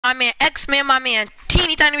my man X-Man, my man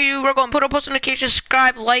Teeny Tiny Review. We're gonna put a post notification,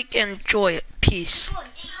 subscribe, like, and enjoy it. Peace.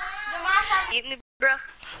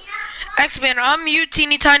 X-Man, unmute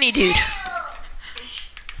Teeny Tiny Dude.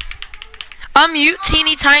 Unmute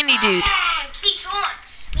Teeny Tiny Dude.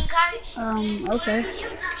 Okay.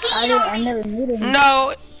 I never muted him.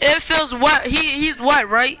 No, it feels wet. He's wet,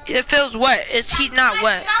 right? It feels wet. He's not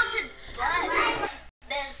wet.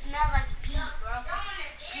 It smells like pee, bro.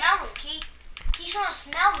 Smell it, Key. He's trying to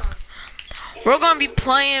smell them. We're gonna be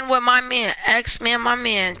playing with my man X-Man, my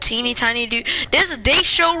man Teeny Tiny Dude. They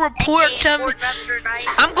show report to me.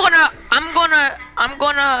 I'm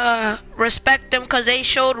gonna respect them because they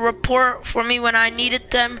showed report for me when I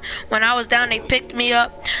needed them. When I was down, they picked me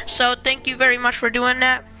up. So thank you very much for doing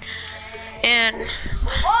that. And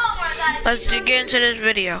let's get into this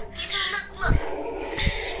video.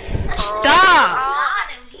 Stop!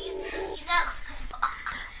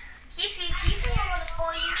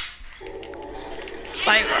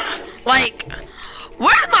 Like,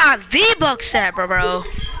 where's my V-Bucks at, bro?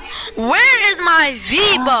 Where is my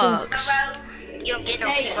V-Bucks? You don't get no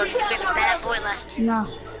V-Bucks, you've been a bad boy last night. No.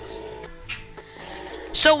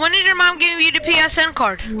 So when is your mom giving you the PSN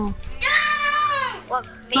card? No. What,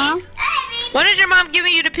 me? Huh? When is your mom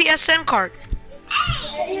giving you the PSN card?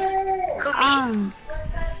 Who, me?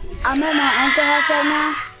 I'm at my uncle's house right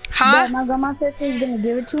now. Huh? But my grandma said she's gonna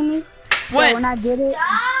give it to me. So When? when I get it,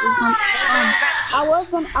 I was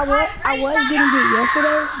getting it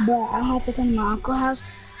yesterday, but I have to come to my uncle's house.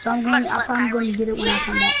 So I'm probably going to get it when I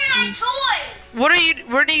come back. When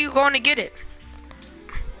are you going to get it?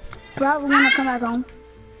 Probably when I come back home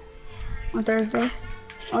on Thursday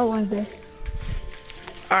or Wednesday.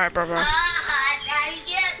 Alright, bro.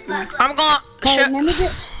 I'm going. Hey, let me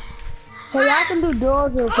get. Hey, y'all can do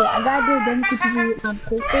doors real quick. I gotta do a benefit to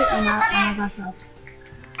pistol and I got shot.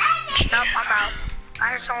 Nope, I'm out. I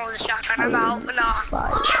heard someone with a shotgun. I'm out. No.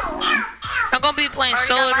 I'm gonna be playing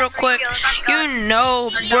solos real quick. You know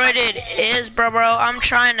what it is, bro. I'm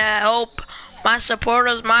trying to help my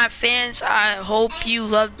supporters, my fans. I hope you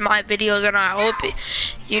loved my videos, and I hope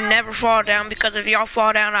you never fall down, because if y'all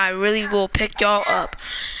fall down, I really will pick y'all up.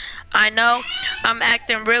 I know I'm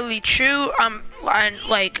acting really true. I'm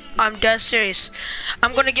dead serious.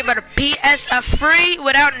 I'm gonna give it a free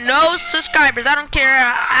without no subscribers. I don't care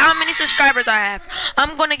how many subscribers I have.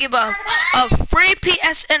 I'm gonna give a free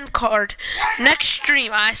PSN card next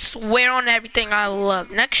stream. I swear on everything I love.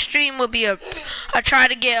 Next stream will be I try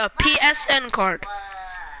to get a PSN card.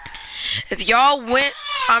 If y'all win,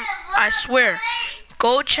 I swear.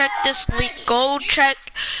 Go check this link. Go check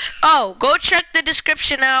the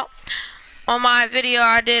description out on my video.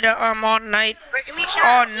 I did a all-nighter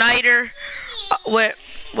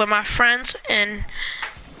with my friends, and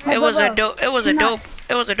it was a dope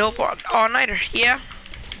all-nighter. Yeah.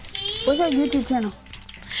 What's your YouTube channel?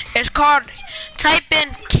 It's called. Type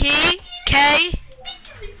in K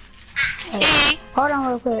E. Hold on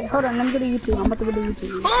real quick. Hold on, let me go to YouTube. I'm about to go to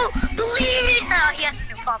YouTube. Oh, please! Yes,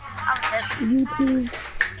 no problem. I'm dead. YouTube.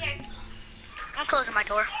 I'm closing my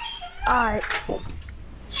door. Alright.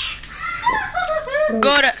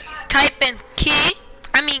 Go to type in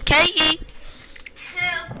K-E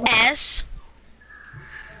S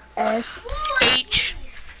H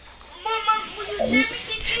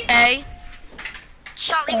A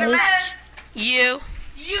Sean, leave your match. U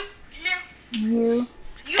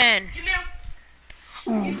N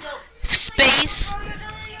space.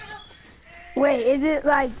 Wait, is it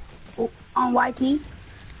like on YT?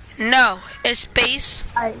 No, it's space.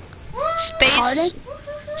 Alright. Space. Pardon?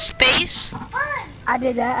 Space. I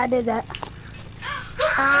did that.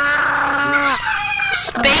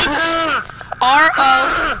 Space.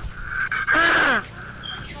 R-O.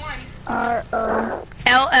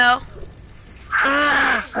 L-L.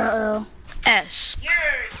 S.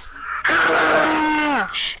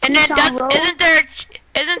 And then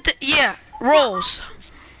yeah, rolls.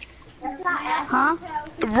 Huh?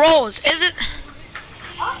 Rolls. Isn't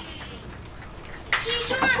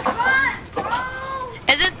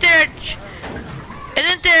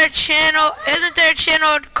there a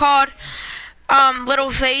channel called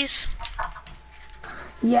Little Face?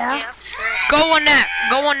 Yeah. Go on that.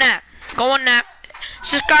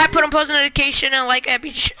 Subscribe, put on post notification, and like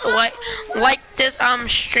this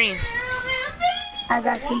stream. I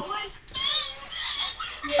got you.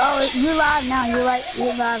 Oh, you live now. You're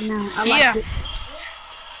live now. I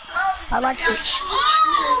like it.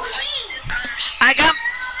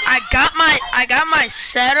 I got my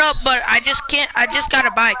setup, but I just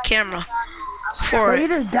gotta buy a camera for it. You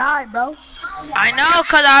just died, bro. I know,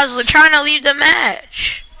 cause I was trying to leave the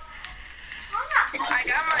match. I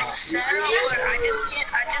got my setup, but I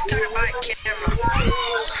just trying to buy a camera.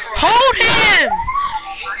 Hold him!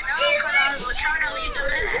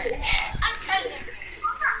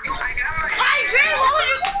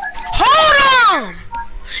 Hold him!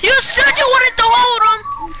 You said you wanted to hold him!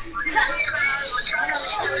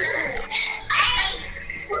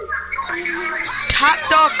 Top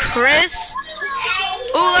Dog Chris?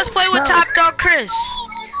 Ooh, let's play with Top Dog Chris.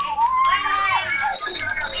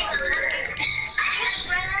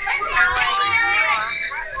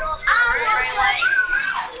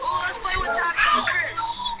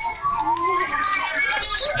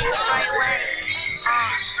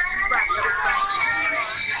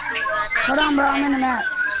 Hold on, bro. I'm in the map.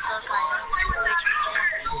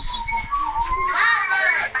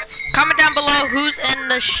 Comment down below who's in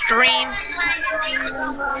the stream.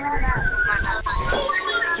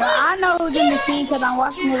 Well, I know who's in the scene because I'm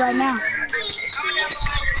watching it right now.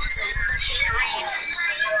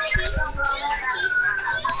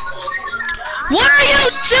 What are you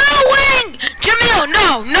doing? Jamil,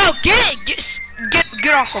 no,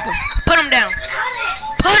 get off of him. Put him down.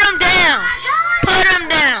 Put him down. Put him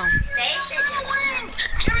down.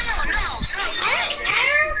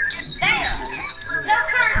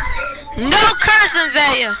 No cursing,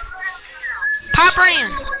 Vaya. Pop her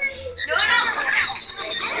in.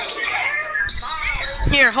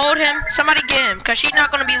 Here, hold him. Somebody get him, cause she's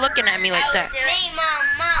not gonna be looking at me like that.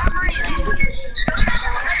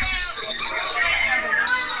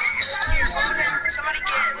 Somebody get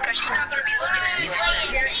him, because she's not going to be looking at me like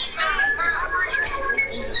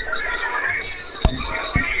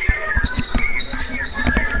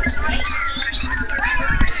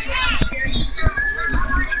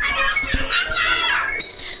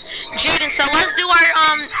Jaden, so let's do our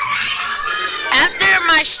after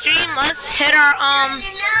my stream, let's hit our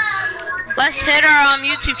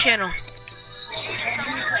YouTube channel.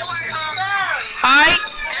 Alright.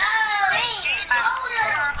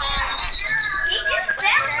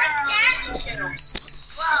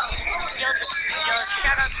 Yo,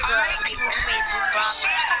 shout out to the people who made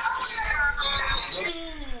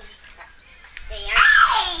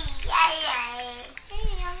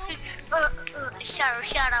Boom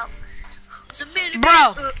shout out. Bro.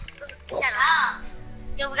 Shout out.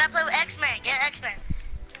 Yo, we gotta play with X-Men. Get X-Men.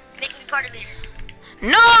 Make me party leader.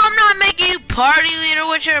 No, I'm not making you party leader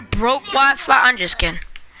with your broke Wi-Fi. I'm just kidding.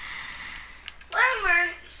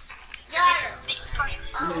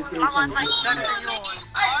 My Wi-Fi's better than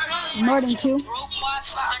yours. More than 2.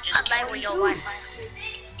 I like with your Wi-Fi.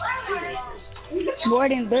 More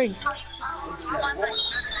than 3.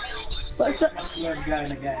 What's up?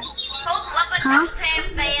 Huh?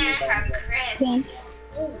 10.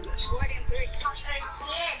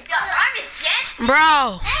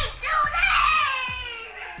 Bro.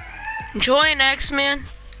 Join X-Men.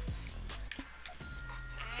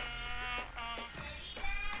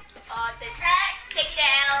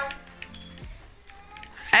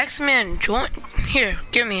 X-Men, join. Here,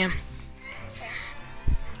 give me him.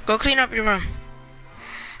 Go clean up your room.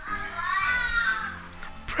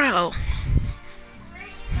 Bro.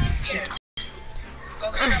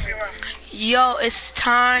 Yo, it's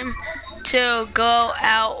time to go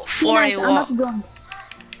out for a walk.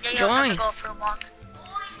 Join.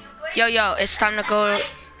 Yo, it's time to go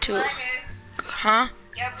to. Huh?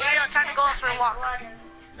 Yo, it's time to go for a walk.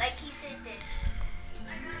 Like he said that.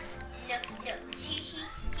 No,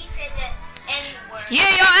 he said that anywhere. Yeah,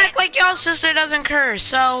 y'all act like y'all sister doesn't curse.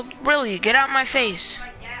 So really, get out my face.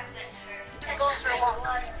 Go for a walk.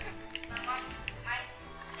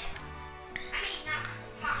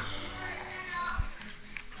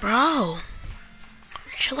 Bro,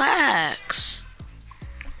 chillax.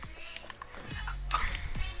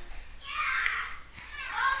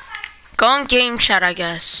 Go on game chat, I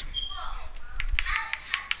guess.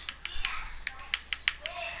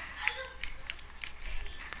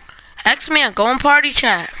 X-Man, go on party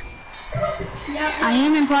chat. I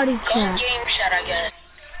am in party chat. Game chat, I guess.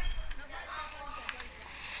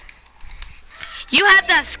 You have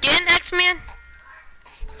that skin, X-Man?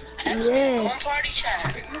 Yeah. Party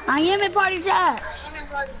chat. I am in party chat.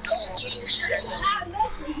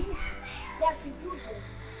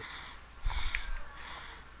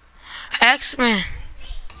 X-Man.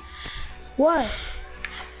 What?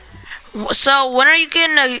 So when are you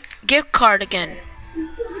getting a gift card again?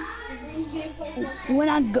 When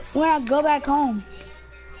I go back home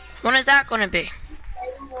When is that gonna be?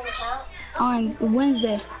 on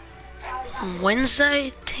Wednesday.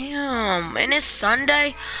 Wednesday? Damn. And it's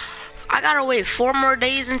Sunday? I gotta wait 4 more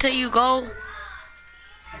days until you go.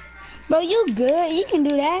 Bro, you good? You can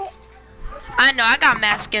do that. I know, I got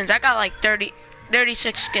mad skins. I got like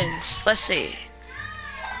 36 skins. Let's see.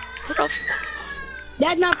 Who the f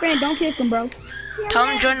That's my friend. Don't kick him, bro. Tell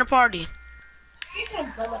him to join the party.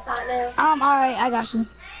 Alright, I got you.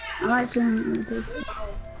 I might soon.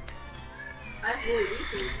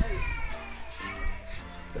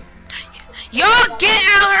 Y'all get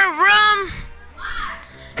out her room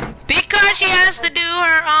because she has to do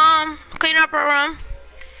her clean up her room.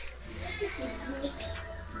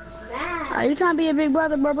 Are you trying to be a big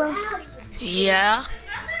brother, bro? Yeah.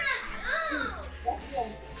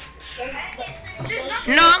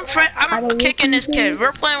 No, I'm kicking this kid.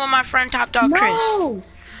 We're playing with my friend Top Dog Chris. No.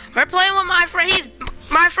 We're playing with my friend.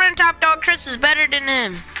 My friend Top Dog Chris is better than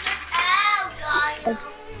him.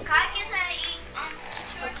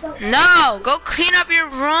 No, go clean up your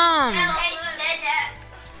room.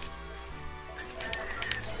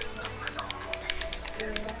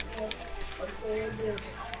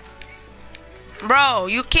 Bro,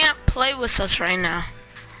 you can't play with us right now.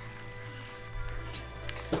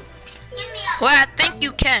 Well, I think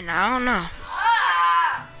you can. I don't know.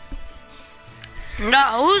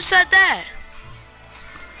 No, who said that?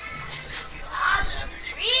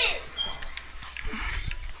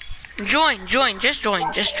 Join, just join.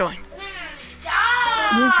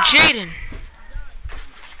 Jaden.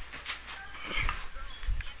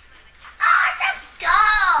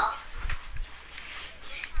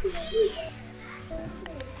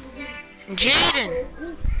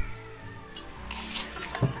 Jaden.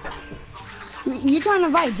 You trying to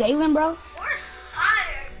invite Jalen, bro?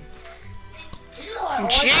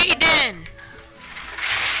 Jaden.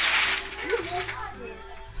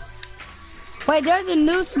 Wait, there's a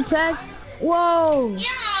new suppress. Whoa.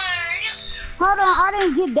 Hold on, I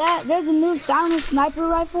didn't get that. There's a new silent sniper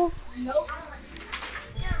rifle. Nope.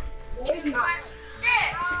 There's not.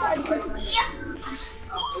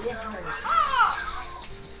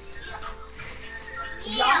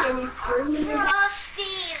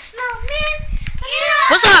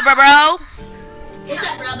 What's up, bro? What's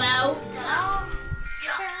up, bro?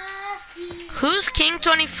 Who's King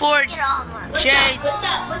 24? Jay.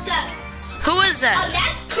 What's up? Who is that? Oh,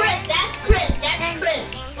 that's Chris.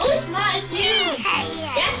 Oh, it's not. It's you.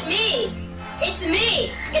 That's me.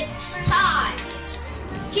 It's Ty.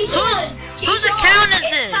 Whose account is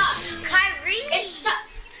this? Kyrie.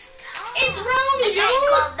 It's Roman, dude.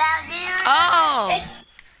 Oh.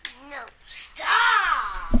 No,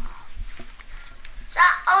 stop.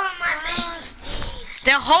 Stop owning my main Steve.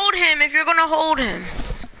 Then hold him if you're gonna hold him.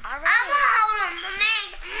 I'm gonna hold him, the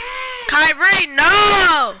Kyrie,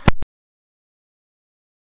 no!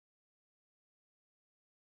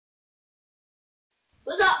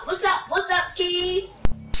 What's up, Key?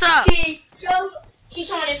 What's up? Key,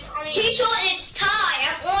 Keyshawn, it's Ty.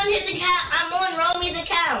 I'm on his account. I'm on Romy's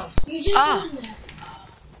account. You just doing that.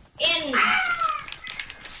 And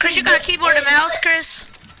Chris, you got a keyboard and mouse, Chris?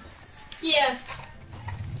 yeah.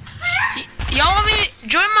 Y'all want me to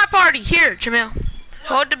join my party? Here, Jamil.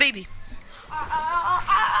 Hold the baby.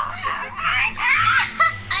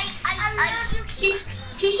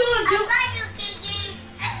 Keyshawn,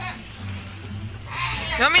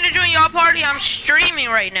 You want me to join y'all party? I'm streaming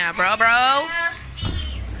right now, bro.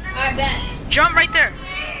 I bet. Jump right there.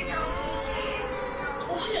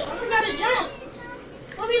 Oh shit, I forgot to jump.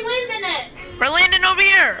 Where we landing at? We're landing over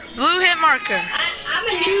here. Blue hit marker. I'm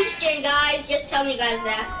a noob skin, guys. Just telling you guys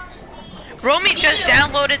that. Romy just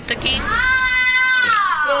downloaded the game.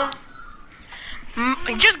 Yeah.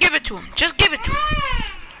 Just give it to him.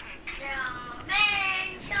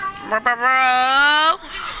 Bro.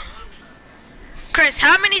 Chris,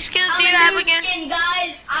 how many skins do you have again? Skin,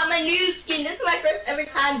 guys. I'm a noob skin. This is my first ever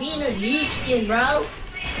time being a noob skin, bro.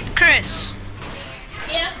 Chris.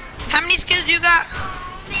 Yeah. How many skins do you got?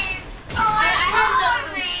 I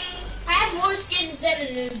have more skins than a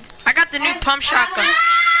noob. I got the new pump shotgun.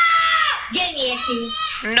 Get me, Auntie.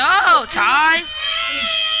 No, Ty.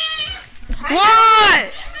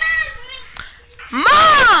 What?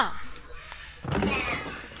 Mom!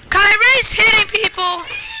 Kyrie's hitting people.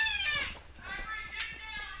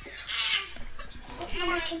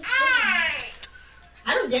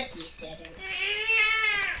 I don't get these settings.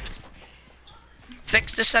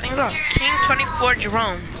 Fix the settings off. King 24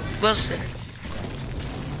 Jerome Wilson.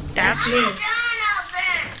 That's me.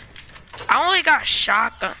 I only got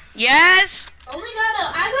shotgun. Yes? I only got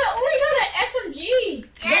an SMG.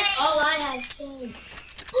 That's all I have too.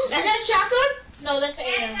 That's a shotgun? No, that's an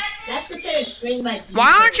AR. That's the third string by D.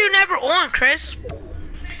 Why aren't you never on, Chris?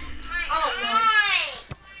 Oh no.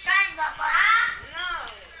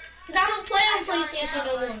 Cause I don't play on PlayStation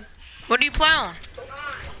no more. What do you play on?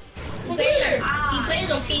 Computer. He plays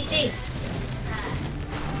on PC.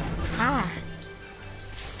 Oh.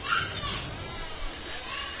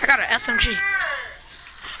 I got an SMG.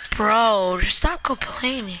 Bro, just stop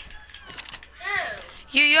complaining.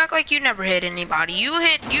 You act like you never hit anybody. You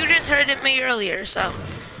just hit me earlier, so.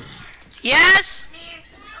 Yes?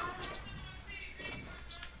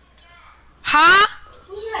 Huh?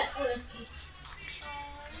 Who's that? Oh, that's Kate.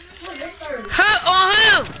 Who? On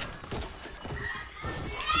who?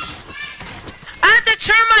 I have to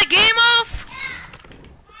turn my game off?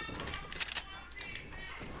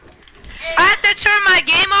 I have to turn my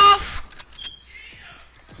game off?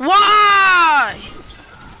 Why?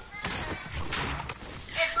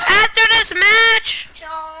 After this match?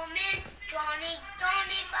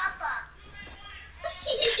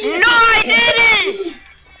 No, I didn't!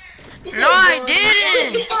 No, I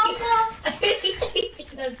didn't!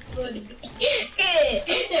 That's funny.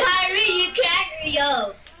 Kyrie, you cracked me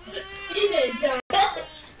up. He said Johnny.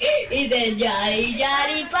 He said Johnny,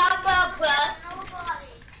 Johnny, papa, papa.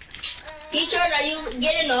 Teacher, are you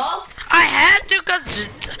getting off? I had to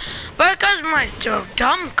because my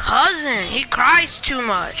dumb cousin, he cries too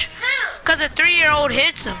much. Because a 3-year-old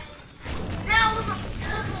hits him.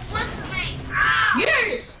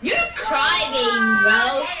 You're crying,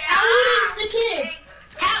 bro. How old is the kid?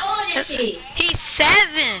 How old is he? He's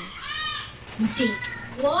 7.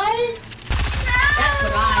 What? That's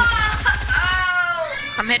what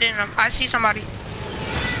I'm hitting him. I see somebody.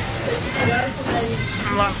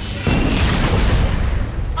 I'm low.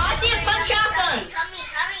 Oh, I see a pump shotgun.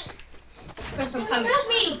 Press, I'm coming. Help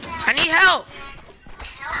me. I need help.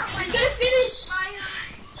 I'm gonna finish.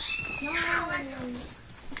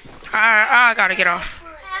 I gotta get off.